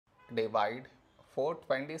divide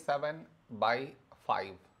 427 by 5.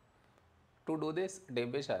 To do this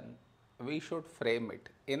division, we should frame it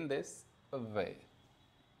in this way.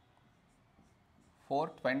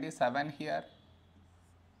 427 here,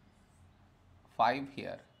 5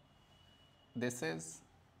 here. This is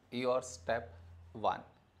your step 1.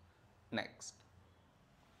 Next,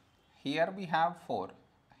 here we have 4,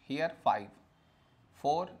 here 5.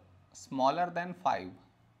 4 smaller than 5,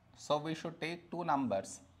 so we should take two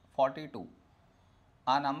numbers, 42.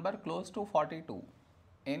 A number close to 42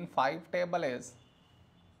 in 5 table is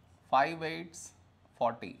 5 8s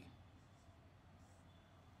 40.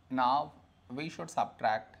 Now we should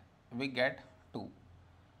subtract, we get 2.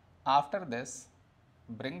 After this,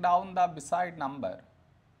 bring down the beside number,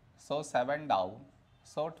 so 7 down,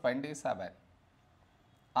 so 27.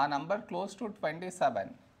 A number close to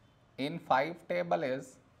 27 in 5 table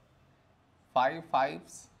is 5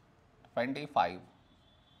 5s 25.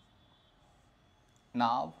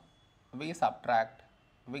 Now we subtract,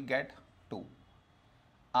 we get 2.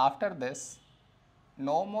 After this,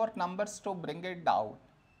 no more numbers to bring it down.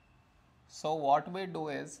 So what we do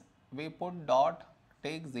is, we put dot,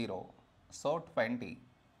 take 0, so 20.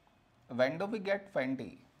 When do we get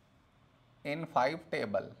 20? In 5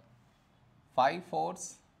 table, 5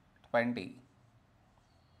 4s 20.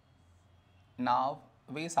 Now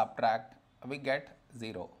we subtract, we get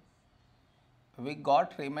 0. We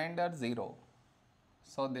got remainder 0.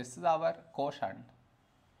 So this is our quotient.